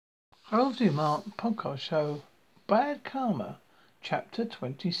Rosie Mark podcast show Bad Karma, chapter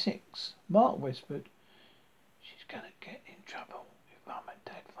 26. Mark whispered, "She's gonna get in trouble if Mum and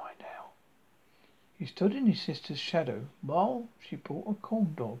Dad find out." He stood in his sister's shadow while she bought a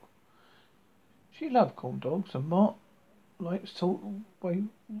corn dog. She loved corn dogs and Mark liked salt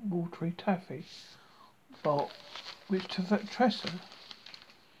watery taffy, but which Tressa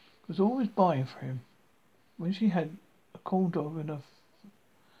was always buying for him. When she had a corn dog and a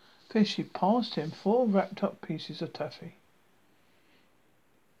fish, she passed him 4 wrapped up pieces of taffy.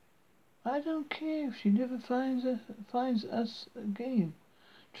 "I don't care if she never finds us again,"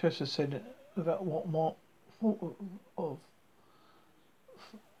 Tressa said about of what Mark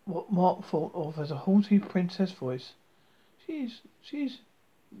thought of as a haughty princess voice. She's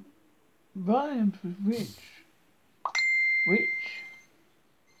rhymes with rich. Which?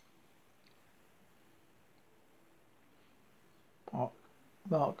 Mark,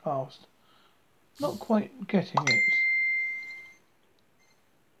 Mark asked, not quite getting it.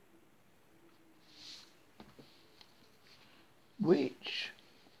 Which?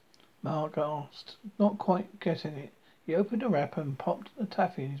 Mark asked, not quite getting it. He opened a wrapper and popped the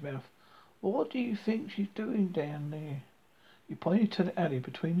taffy in his mouth. "What do you think she's doing down there?" He pointed to the alley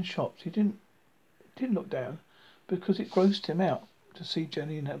between the shops. He didn't look down because it grossed him out to see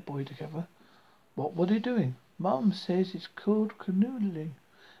Jenny and that boy together. What were they doing? "Mum says it's called canoodling.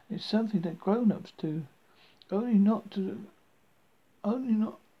 It's something that grown-ups do. Only not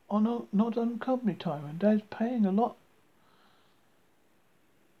on company time, and Dad's paying a lot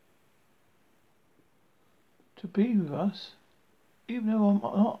to be with us. Even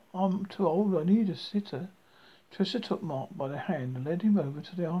though I'm too old, I need a sitter." Tressa took Mark by the hand and led him over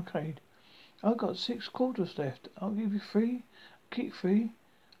to the arcade. "I've got 6 quarters left. I'll give you 3. Keep 3.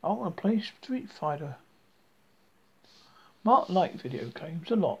 I want to play Street Fighter." Mark liked video games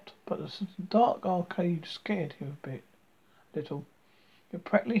a lot, but the dark arcade scared him little. It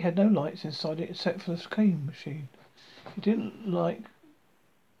practically had no lights inside it except for the game machine. He didn't like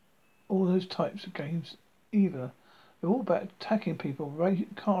all those types of games either. They're all about attacking people,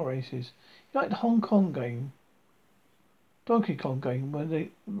 car races. He liked the Donkey Kong game when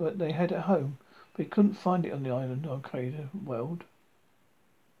they had at home, but he couldn't find it on the island arcade world.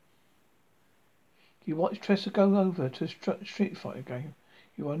 He watched Tressa go over to a Street Fighter game.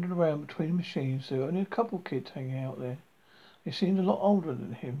 He wandered around between the machines. There were only a couple of kids hanging out there. They seemed a lot older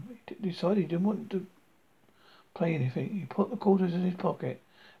than him. He decided he didn't want to play anything. He put the quarters in his pocket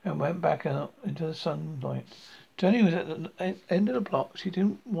and went back out into the sunlight. Jenny was at the end of the block. She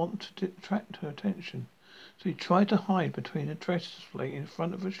didn't want to attract her attention, so he tried to hide between a dress display in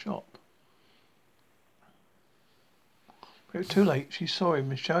front of a shop. But it was too late. She saw him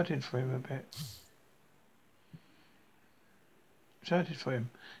and shouted for him.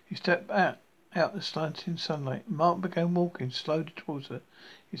 He stepped out the slanting sunlight. Mark began walking slowly towards her,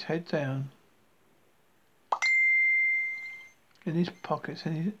 his head down, in his pockets,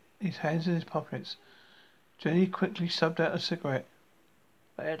 and his hands in his pockets. Jenny quickly subbed out a cigarette.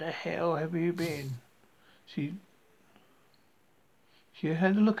 "Where the hell have you been?" She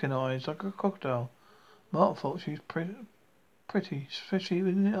had a look in her eyes like a crocodile. Mark thought she was pretty, especially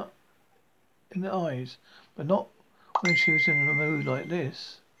in the eyes, but not when she was in a mood like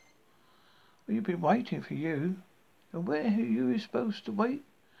this. "We've been waiting for you." "And where are you supposed to wait?"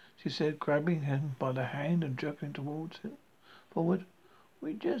 she said, grabbing him by the hand and jerking forward.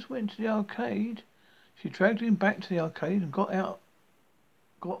 "We just went to the arcade." She dragged him back to the arcade and got out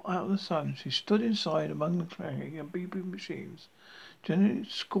of the sun. She stood inside among the clanging and beeping machines. Jenny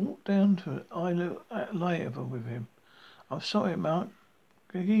squatted down to eye level with him. "I'm sorry, Mark.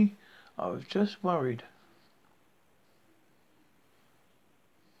 Giggy, I was just worried."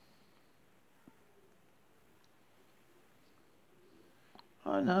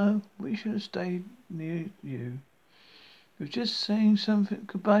 "I know. We should have stayed near you. You were just saying something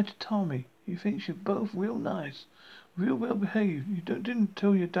goodbye to Tommy. He thinks you're both real nice. Real well behaved. You didn't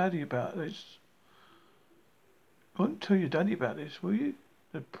tell your daddy about this. Won't tell your daddy about this, will you?"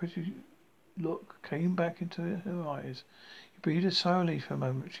 The pretty look came back into her eyes. He breathed a sigh of relief for a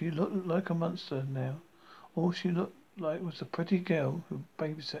moment. She looked like a monster now. All she looked like was the pretty girl who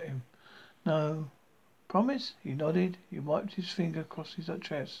babysat him. "No. Promise?" He nodded. He wiped his finger across his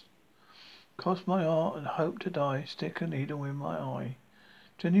chest. "Cross my heart and hope to die. Stick a needle in my eye."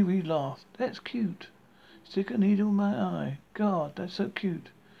 Jenny Reed laughed. "That's cute. Stick a needle in my eye. God, that's so cute.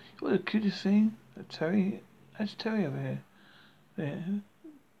 You're the cutest thing. That's Terry over here. There,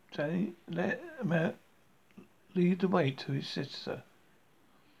 Jenny, let him out. Lead the way to his sister."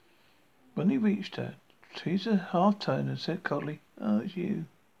 When he reached her, Teresa half turned and said coldly, "Oh, it's you."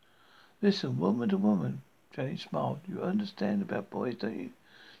 Listen, woman to woman. Jenny smiled. You understand about boys, don't you?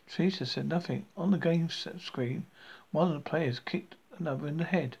 Teresa said nothing. On the game screen, one of the players kicked another in the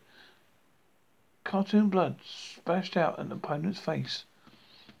head. Cartoon blood splashed out an opponent's face.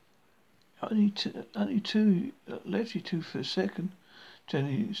 Only two. Left you two for a second,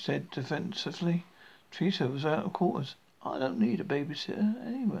 Jenny said defensively. Teresa was out of quarters. I don't need a babysitter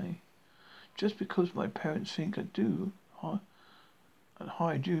anyway. Just because my parents think I do and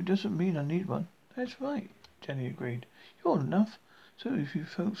hide you doesn't mean I need one. That's right, Jenny agreed. You're old enough. So if you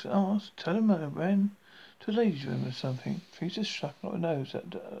folks ask, tell them I ran to the ladies' room or something. Teresa struck her nose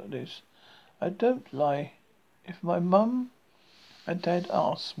at this. I don't lie. If my mum and dad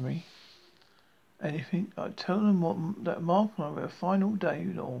ask me anything, I tell them that Mark and I were a fine all day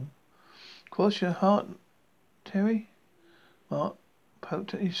and all. Cross your heart, Terry. Mark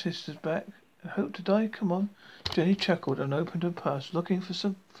poked at his sister's back. Hope to die? Come on. Jenny chuckled and opened her purse, looking for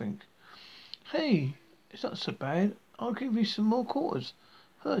something. Hey, it's not so bad. I'll give you some more quarters.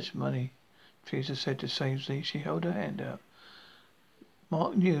 Hush, money, Teresa said disdainfully. She held her hand out.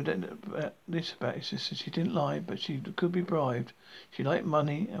 Mark knew this about his sister. She didn't lie, but she could be bribed. She liked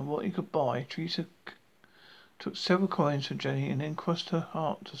money and what he could buy. Teresa took several coins from Jenny and then crossed her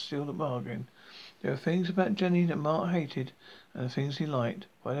heart to steal the bargain. There were things about Jenny that Mark hated and things he liked.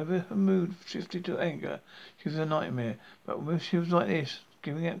 Whenever her mood shifted to anger, she was a nightmare. But when she was like this,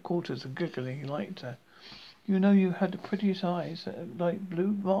 giving out quarters and giggling, he liked her. You know you had the prettiest eyes, like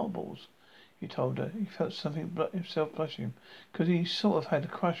blue marbles, he told her. He felt something himself blushing, because he sort of had a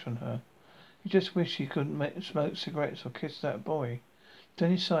crush on her. He just wished he could smoke cigarettes or kiss that boy. Then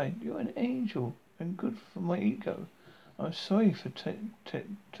he sighed, You're an angel and good for my ego. I'm sorry for taking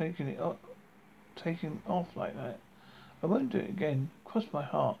off like that. I won't do it again. Cross my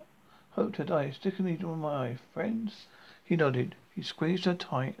heart. Hope to die. Stick a needle in my eye. Friends? He nodded. He squeezed her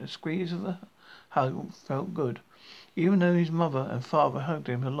tight. A squeeze of the hug felt good. Even though his mother and father hugged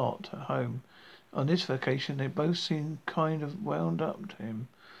him a lot at home, on this vacation they both seemed kind of wound up to him.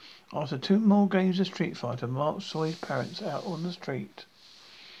 After two more games of Street Fighter, Mark saw his parents out on the street.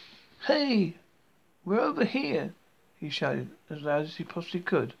 Hey! We're over here! He shouted as loud as he possibly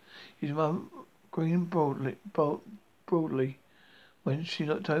could. His mother grinned broadly when she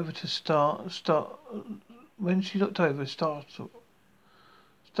looked over startled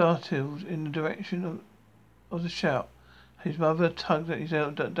in the direction of the shout. His mother tugged at his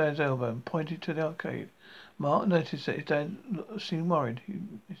dad's elbow and pointed to the arcade. Mark noticed that his dad seemed worried.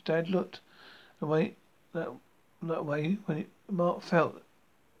 His dad looked away that way when Mark felt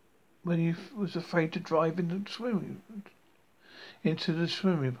when he was afraid to drive into the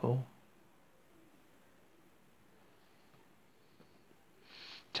swimming pool.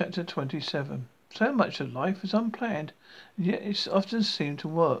 Chapter 27. So much of life is unplanned, and yet it often seemed to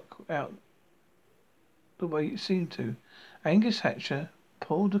work out the way it seemed to. Angus Hatcher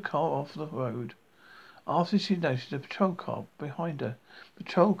pulled the car off the road after she noticed a patrol car behind her. The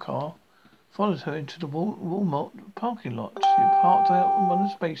patrol car followed her into the Walmart parking lot. She parked out in one of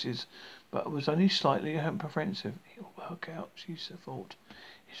the spaces, but was only slightly apprehensive. It'll work out, she thought.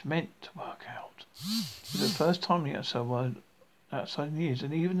 It's meant to work out. It was the first time he outside in years,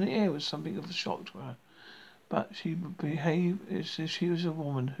 and even the air was something of a shock to her. But she behaved as if she was a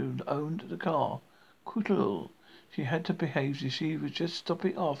woman who owned the car. Quiddle. She had to behave as if she was just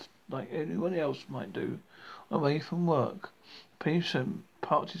stopping off like anyone else might do, away from work. The policeman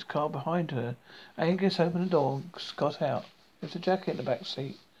parked his car behind her. Angus opened the door and got out. There was a jacket in the back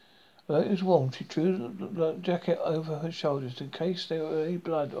seat. Although it was warm, she drew the jacket over her shoulders in case there were any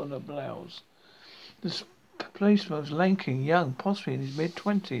blood on her blouse. The policeman was lanky, young, possibly in his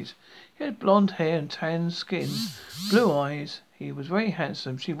mid-20s. He had blonde hair and tan skin, blue eyes. He was very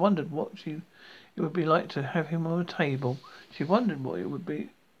handsome. She wondered what it would be like to have him on a table. She wondered what it would be.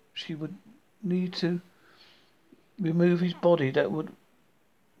 She would need to remove his body. That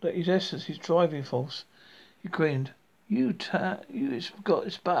his essence, his driving force. He grinned. You got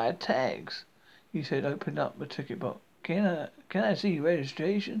expired tags, he said, opening up the ticket box. Can I see your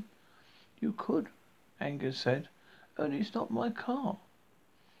registration? You could, Angus said. Only it's not my car.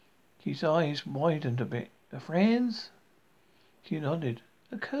 His eyes widened a bit. The friends? She nodded.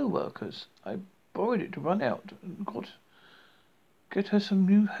 The co-workers. I borrowed it to run out and get her some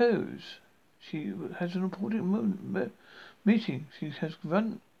new hose. She has an important meeting. She has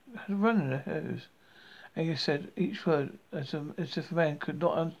run in her hose. Angus said each word as if a man could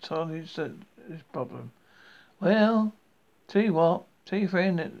not entirely understand his problem. Well, tell your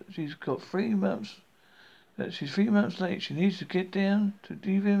friend that she's 3 months late. She needs to get down to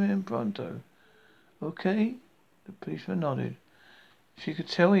DVM pronto. Okay? The policeman nodded. She could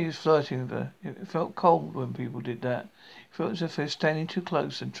tell he was flirting with her. It felt cold when people did that. It felt as if they were standing too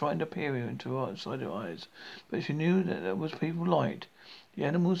close and trying to peer into her inside her eyes. But she knew that was people liked. The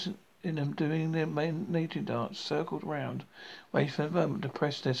animals in them doing their mating dance circled round, waiting for a moment to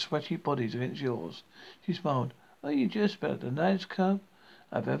press their sweaty bodies against yours. She smiled. Are you just about the nicest cub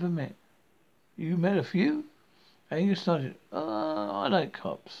I've ever met? You met a few? Angus nodded. I like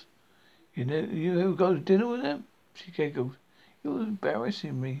cops. You ever go to dinner with them? She giggled. You're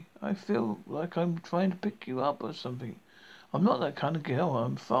embarrassing me. I feel like I'm trying to pick you up or something. I'm not that kind of girl.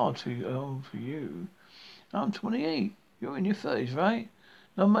 I'm far too old for you. I'm 28. You're in your 30s, right?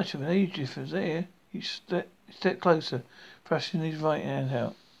 Not much of an age difference there. He stepped closer, thrusting his right hand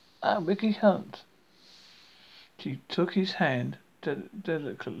out. Ricky Hunt. She took his hand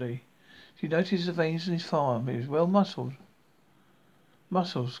delicately. She noticed the veins in his forearm. He was well muscled.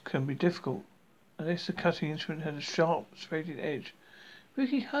 Muscles can be difficult unless the cutting instrument had a sharp, serrated edge.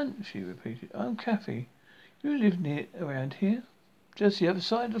 Ricky Hunt, she repeated. I'm Kathy. You live around here? Just the other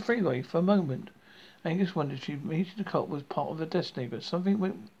side of the freeway for a moment. Angus wondered if meeting the cop was part of her destiny, but something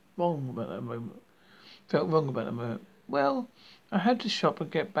wrong about that moment. Felt wrong about the moment. Well, I had to shop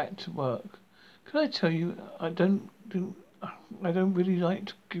and get back to work. Can I tell you I don't really like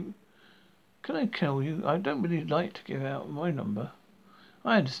to give Can I tell you I don't really like to give out my number?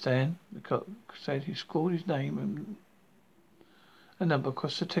 I understand, the cop said. He scrawled his name and a number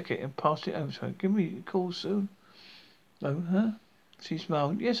across the ticket and passed it over to her. Give me a call soon. Oh, huh? She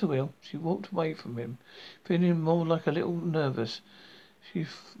smiled. Yes, I will. She walked away from him, feeling more like a little nervous. She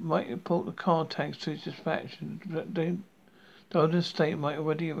might report the car tags to his dispatch, and the Golden State might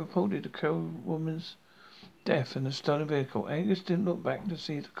already have reported the Carol woman's death and the stolen vehicle. Angus didn't look back to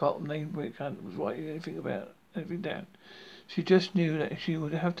see if the cop named Rick Hunt was writing anything down. She just knew that she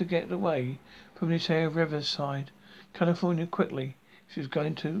would have to get away from this area of Riverside, California, quickly. She was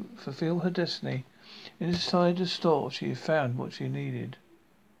going to fulfill her destiny. Inside the store, she had found what she needed.